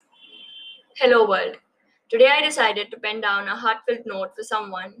Hello, world. Today I decided to pen down a heartfelt note for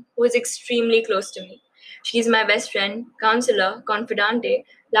someone who is extremely close to me. She's my best friend, counselor, confidante,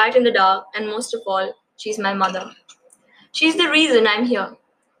 light in the dark, and most of all, she's my mother. She's the reason I'm here.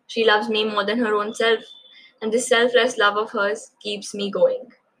 She loves me more than her own self, and this selfless love of hers keeps me going.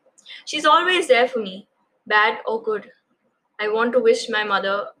 She's always there for me, bad or good. I want to wish my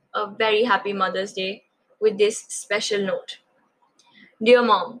mother a very happy Mother's Day with this special note. Dear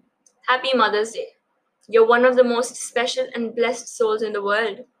Mom, Happy Mother's Day. You're one of the most special and blessed souls in the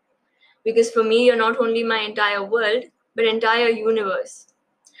world. Because for me, you're not only my entire world, but entire universe.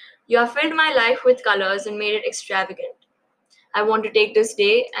 You have filled my life with colors and made it extravagant. I want to take this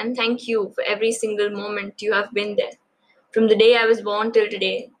day and thank you for every single moment you have been there. From the day I was born till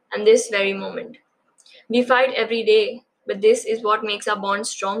today, and this very moment. We fight every day, but this is what makes our bond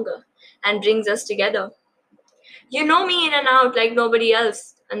stronger and brings us together. You know me in and out like nobody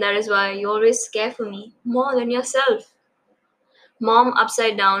else, and that is why you always care for me more than yourself. Mom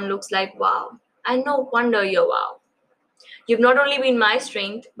upside down looks like wow, and no wonder you're wow. You've not only been my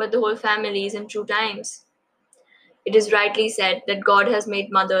strength, but the whole family's in true times. It is rightly said that God has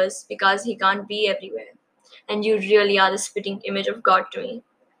made mothers because He can't be everywhere, and you really are the spitting image of God to me.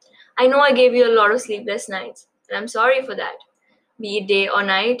 I know I gave you a lot of sleepless nights, and I'm sorry for that. Be it day or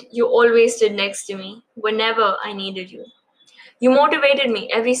night, you always stood next to me whenever I needed you. You motivated me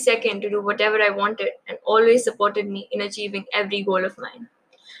every second to do whatever I wanted and always supported me in achieving every goal of mine.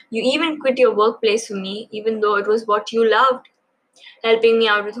 You even quit your workplace for me, even though it was what you loved, helping me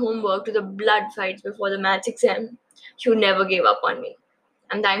out with homework to the blood fights before the maths exam. You never gave up on me.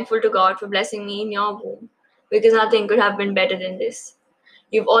 I'm thankful to God for blessing me in your womb, because nothing could have been better than this.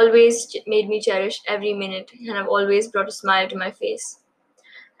 You've always made me cherish every minute and have always brought a smile to my face.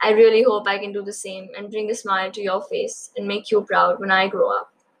 I really hope I can do the same and bring a smile to your face and make you proud when I grow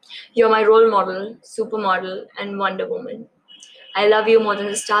up. You're my role model, supermodel, and Wonder Woman. I love you more than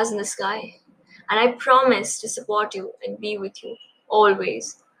the stars in the sky. And I promise to support you and be with you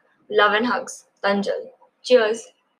always. Love and hugs, Tanjal. Cheers.